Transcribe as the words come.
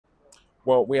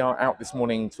Well, we are out this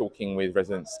morning talking with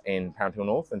residents in Pound Hill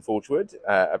North and Forgewood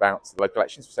about the local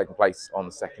elections which are taking place on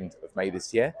the 2nd of May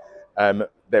this year.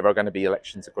 There are going to be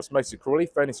elections across most of Crawley.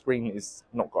 Furness Green has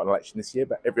not got an election this year,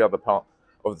 but every other part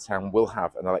of the town will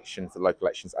have an election for the local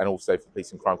elections and also for the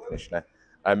Police and Crime Commissioner.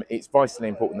 It's vitally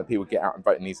important that people get out and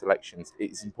vote in these elections.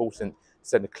 It's important to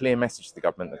send a clear message to the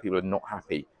government that people are not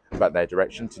happy about their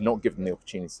direction, to not give them the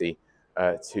opportunity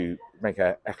to make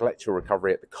a electoral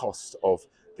recovery at the cost of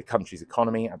the country's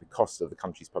economy, at the cost of the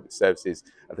country's public services,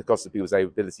 at the cost of people's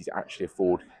ability to actually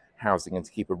afford housing and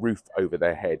to keep a roof over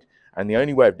their head. And the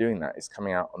only way of doing that is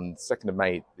coming out on the 2nd of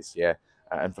May this year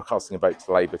and for casting a vote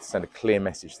to Labour to send a clear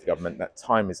message to the government that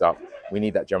time is up. We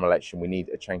need that general election. We need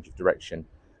a change of direction.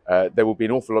 There will be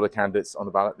an awful lot of candidates on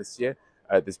the ballot this year.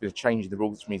 There's been a change in the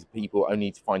rules, which means people only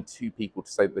need to find 2 people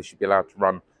to say that they should be allowed to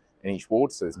run in each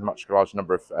ward. So there's a much larger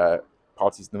number of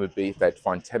parties than there would be if they had to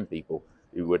find 10 people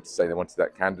who would say they wanted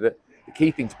that candidate. The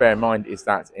key thing to bear in mind is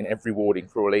that in every ward in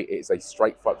Crawley, it's a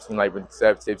straight fight between Labour and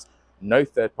Conservatives. No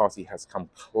third party has come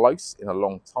close in a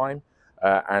long time.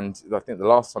 And I think the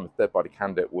last time a third party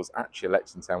candidate was actually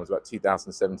elected in town was about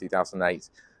 2007, 2008.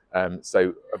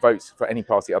 So a vote for any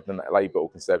party other than Labour or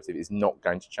Conservative is not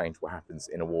going to change what happens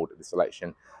in a ward at this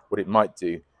election. What it might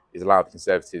do is allow the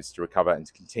Conservatives to recover and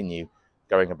to continue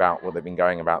going about what they've been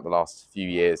going about the last few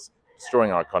years,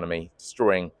 destroying our economy,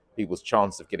 destroying people's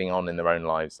chance of getting on in their own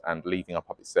lives and leaving our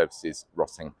public services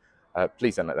rotting.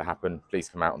 Please don't let that happen. Please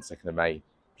come out on 2nd of May.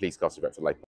 Please cast your vote for Labour.